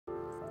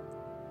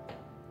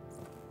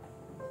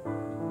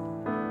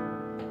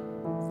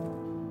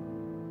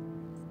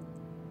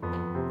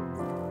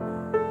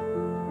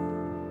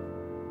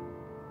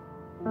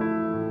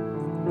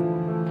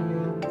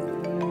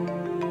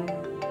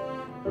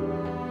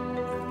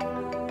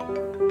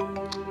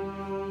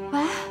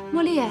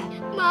茉莉，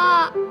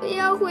妈，我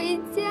要回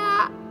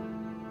家。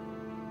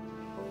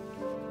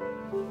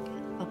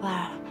宝贝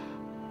儿，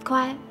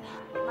乖，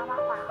听妈妈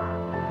话啊。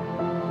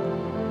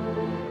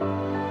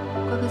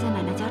乖乖在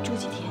奶奶家住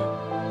几天，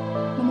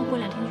嬷嬷过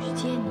2天就去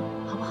接你，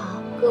好不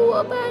好？可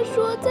我爸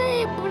说再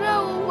也不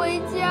让我回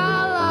家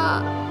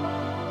了。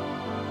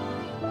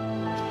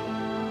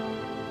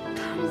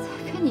他是在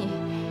跟你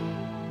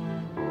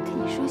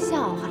说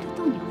笑话，他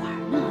逗你玩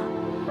呢。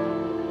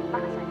妈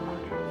妈向你保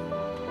证，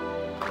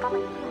妈妈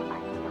一定会把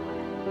你接回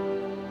来。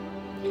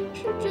是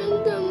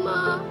真的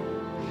吗？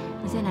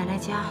你在奶奶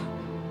家，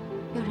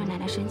要惹奶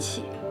奶生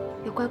气，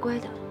要乖乖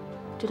的，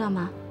知道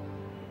吗？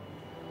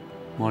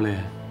茉莉，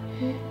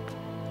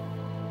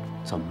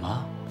怎么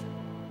了？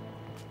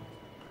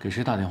给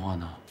谁打电话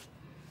呢？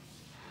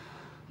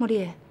茉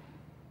莉，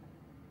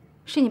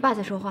是你爸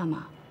在说话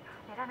吗？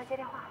你让他接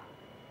电话。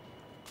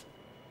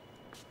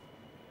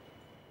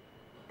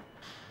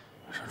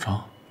上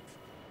床。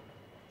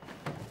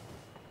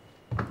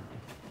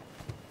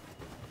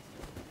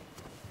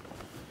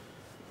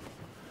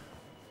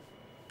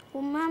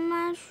我妈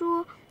妈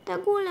说她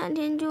过2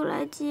天就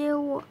来接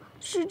我，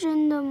是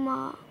真的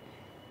吗？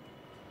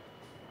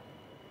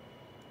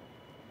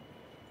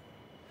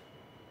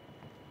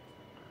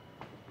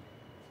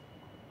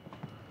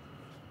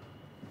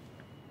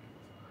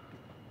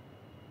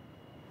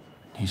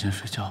你先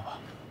睡觉吧。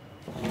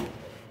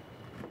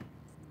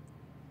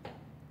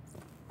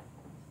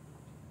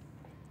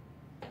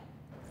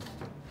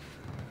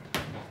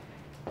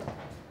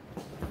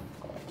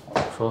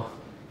说。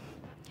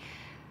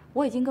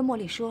我已经跟茉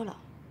莉说了，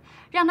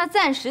让她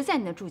暂时在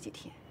你那住几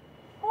天。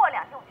过2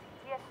天我就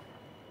去接他。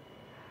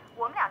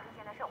我们俩之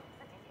间的事我们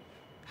自己解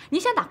决。你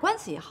想打官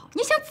司也好，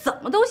你想怎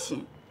么都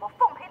行，我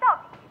奉陪到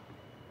底。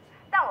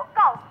但我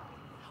告诉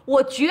你，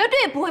我绝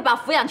对不会把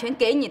抚养权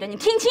给你的，你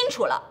听清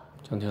楚了。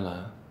江天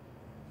蓝，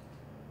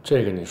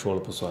这个你说了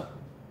不算。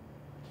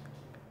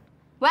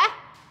喂，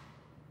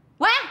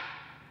喂，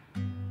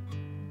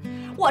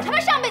我他妈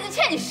上辈子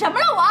欠你什么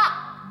了？我。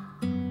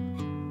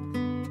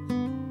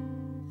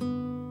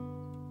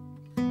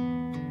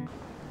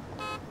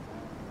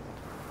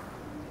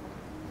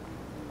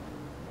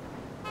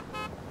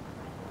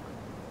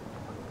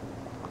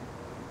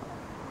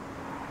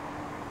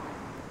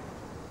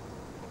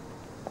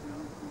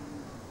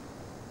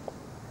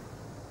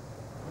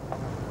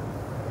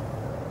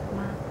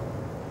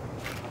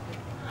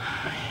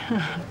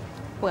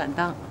不敢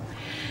当。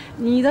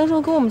你当初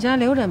跟我们家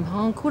刘展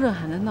鹏哭着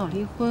喊着闹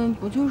离婚，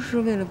不就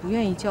是为了不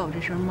愿意叫我这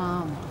声妈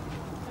吗？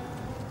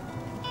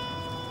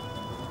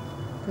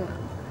对了，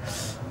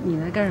你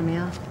来干什么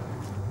呀？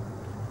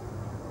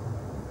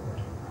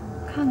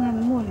看看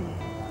茉莉。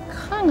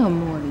看看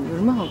茉莉有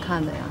什么好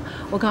看的呀？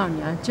我告诉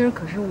你啊，今儿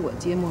可是我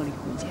接茉莉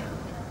回家。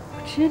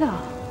我知道，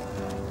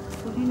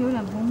昨天刘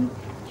展鹏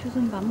就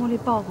算把茉莉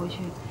抱回去，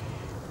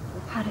我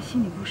怕他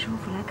心里不舒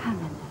服，来看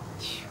看他。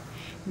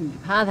你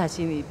怕他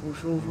心里不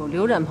舒服，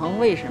刘展鹏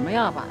为什么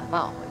要把他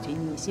抱回去？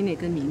你心里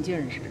跟明镜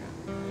似的。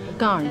我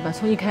告诉你吧，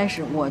从一开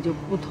始我就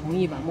不同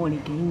意把茉莉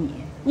给你。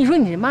你说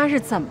你这妈是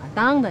怎么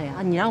当的呀？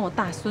你让我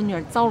大孙女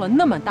遭了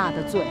那么大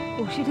的罪。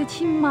我是他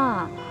亲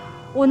妈，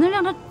我能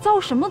让她遭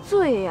什么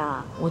罪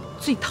呀？我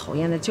最讨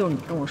厌的就是你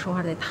跟我说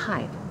话这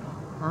态度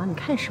了啊！你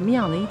看什么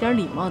样子，一点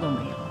礼貌都没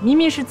有。明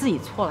明是自己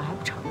错了还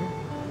不承认。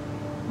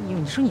哎呦，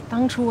你说你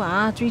当初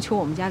啊追求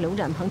我们家刘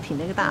展鹏挺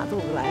那个大肚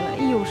子来了，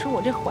哎呦，说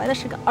我这怀的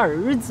是个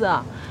儿子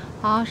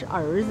啊，是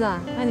儿子，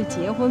那就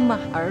结婚吧。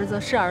儿子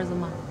是儿子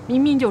吗？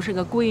明明就是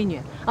个闺女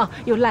啊，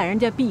又赖人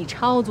家 B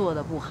超做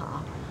的不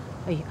好。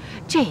哎呦，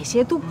这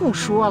些都不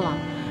说了，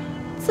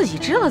自己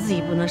知道自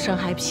己不能生，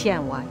还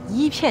骗我，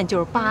一骗就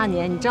是8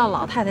年。你知道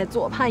老太太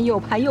左盼右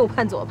盼，右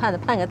盼左盼的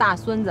盼个大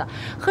孙子，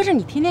合着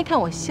你天天看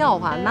我笑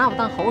话，拿我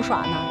当猴耍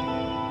呢？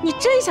你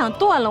真想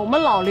断了我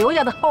们老刘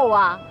家的后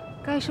啊？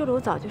该说的我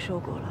早就说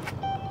过了，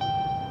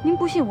您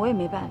不信我也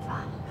没办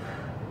法。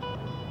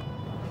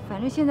反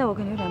正现在我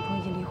跟刘展鹏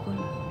已经离婚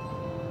了，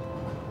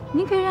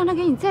您可以让他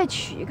给你再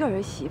娶一个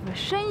儿媳妇，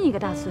生一个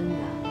大孙子。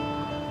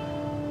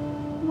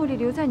茉莉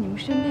留在你们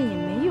身边也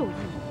没有意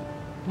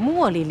义。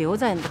茉莉留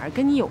在哪儿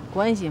跟你有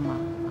关系吗？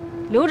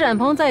刘展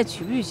鹏再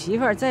娶不娶媳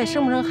妇儿，再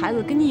生不生孩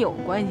子跟你有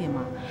关系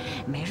吗？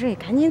没事，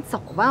赶紧走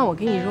吧。我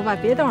跟你说吧，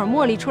别等会儿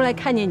茉莉出来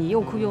看见你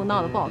又哭又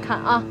闹的不好看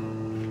啊。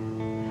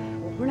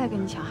我不是来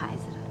跟你抢孩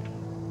子的，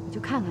你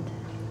就看看他。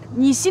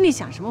你心里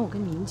想什么？我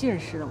跟明镜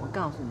似的。我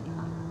告诉你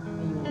啊，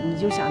哎呦，你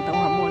就想等会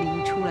儿茉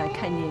莉一出来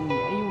看见你，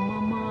哎呦妈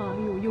妈，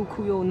哎呦又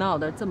哭又闹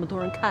的，这么多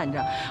人看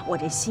着，我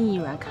这心一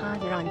软，咔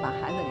就让你把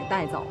孩子给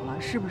带走了，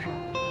是不是？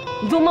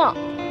你做梦！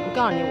我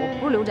告诉你，我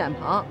不是刘展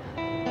鹏。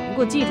你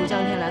给我记住，江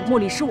天蓝，茉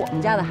莉是我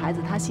们家的孩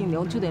子，她姓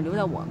刘，就得留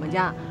在我们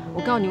家。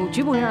我告诉你，我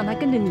绝不会让她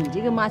跟着你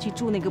这个妈去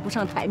住那个不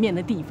上台面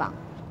的地方。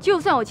就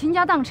算我倾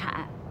家荡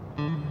产，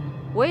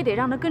我也得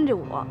让她跟着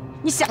我。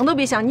你想都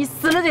别想，你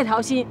死了这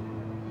条心。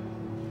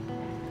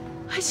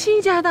还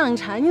倾家荡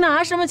产？你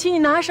拿什么倾？你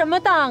拿什么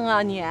当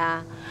啊你？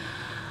哎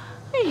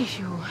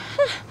呦，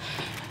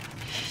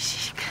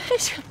看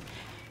这。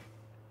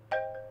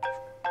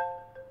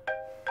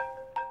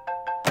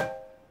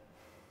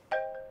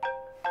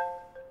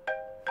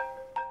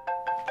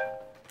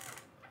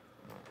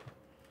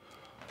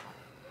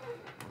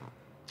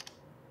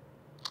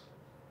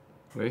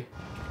喂，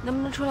能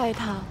不能出来一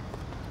趟？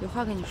有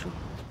话跟你说。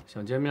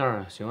想见面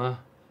啊？行啊，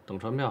等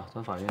传票，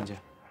咱法院见。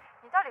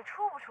你到底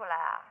出不出来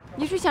啊？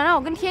你是想让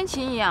我跟天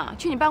晴一样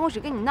去你办公室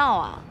跟你闹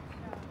啊？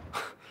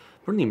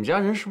不是你们家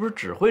人是不是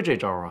只会这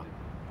招啊？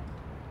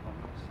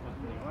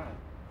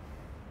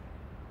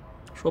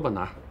说吧，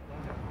哪儿？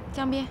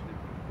江边。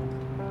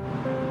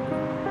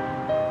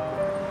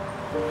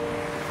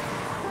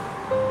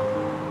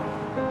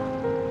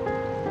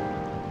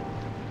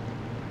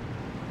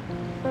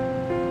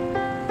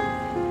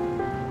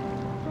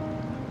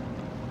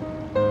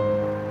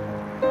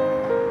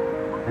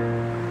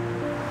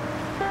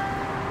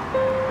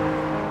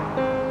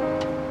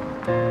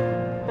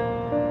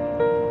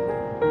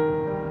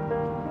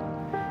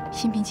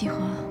心平气和，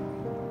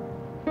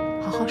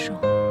好好说。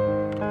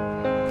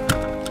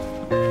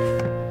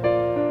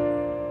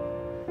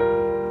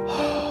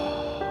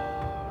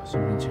心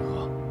平气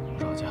和，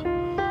不吵架，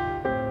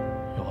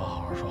有话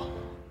好好说。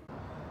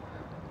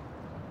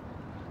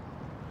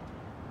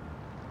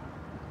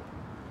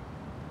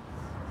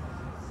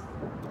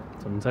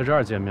怎么在这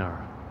儿见面啊？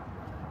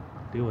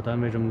离我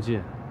单位这么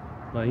近，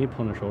万一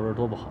碰着熟人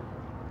多不好。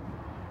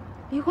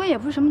离婚也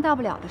不是什么大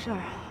不了的事儿，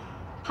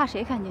怕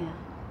谁看见啊？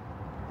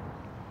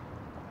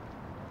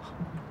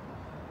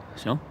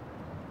行，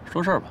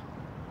说事儿吧。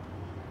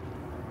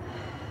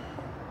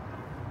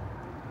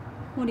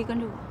茉莉跟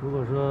着我。如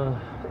果说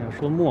要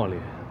说茉莉，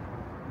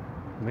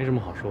没什么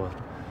好说的。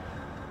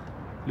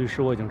律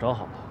师我已经找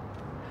好了。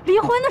离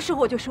婚的时候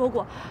我就说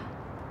过，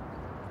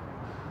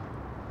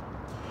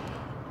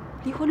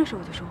离婚的时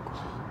候我就说过，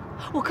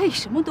我可以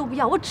什么都不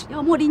要，我只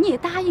要茉莉。你也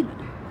答应了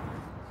呢。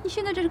你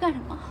现在这是干什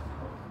么？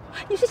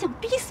你是想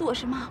逼死我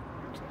是吗？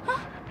啊！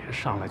别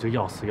上来就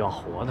要死要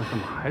活的，干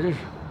嘛呀这是？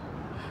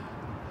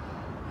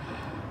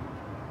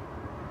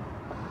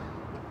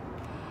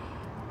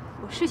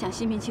我是想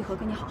心平气和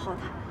跟你好好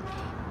谈。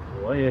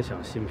我也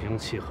想心平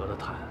气和的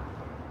谈，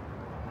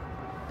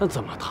但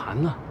怎么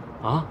谈呢？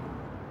啊，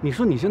你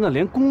说你现在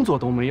连工作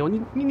都没有，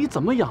你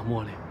怎么养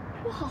茉莉？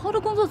我好好的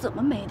工作怎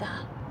么没的？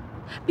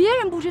别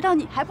人不知道，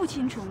你还不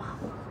清楚吗？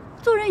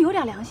做人有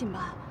点良心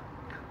吧。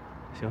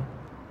行，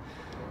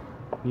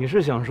你是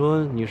想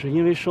说你是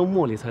因为生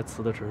茉莉才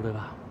辞的职，对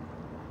吧？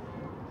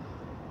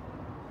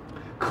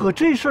可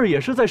这事儿也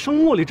是在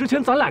生茉莉之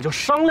前咱俩就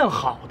商量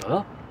好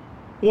的，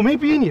我没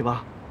逼你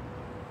吧？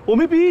我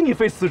没逼你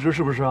非辞职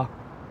是不是啊？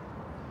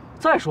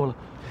再说了，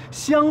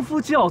相夫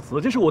教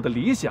子这是我的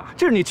理想，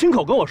这是你亲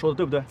口跟我说的，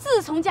对不对？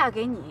自从嫁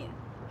给你，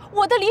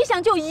我的理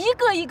想就一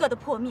个一个的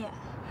破灭。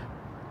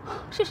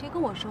是谁跟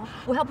我说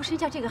我要不生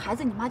下这个孩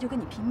子，你妈就跟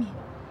你拼命？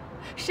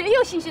谁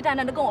又信誓旦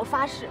旦的跟我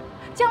发誓，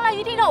将来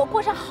一定让我过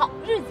上好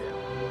日子？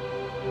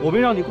我没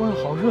让你过上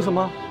好日子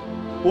吗？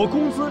我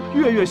工资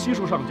月月悉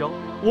数上交，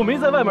我没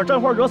在外面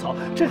沾花惹草，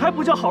这还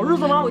不叫好日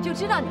子吗？我就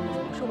知道你会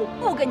这么说，我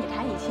不跟你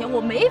谈以前，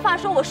我没法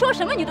说，我说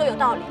什么你都有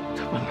道理。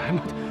这本来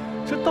嘛，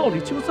这道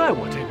理就在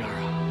我这边啊。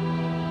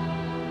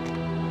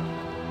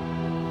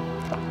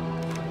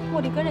茉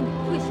莉跟着你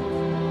不会幸福，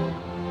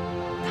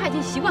她已经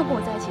习惯跟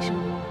我在一起生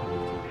活。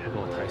别给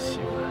我太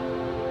习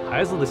惯，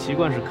孩子的习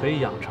惯是可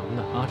以养成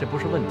的啊，这不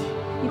是问题。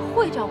你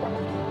会照顾茉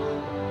莉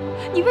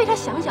吗？你为她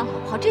想想好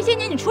不好？这些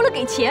年你除了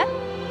给钱，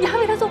你还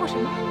为她做过什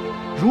么？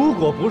如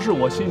果不是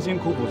我辛辛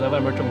苦苦在外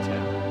面挣钱，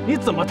你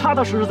怎么踏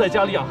踏实实在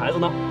家里养孩子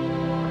呢？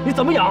你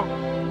怎么养？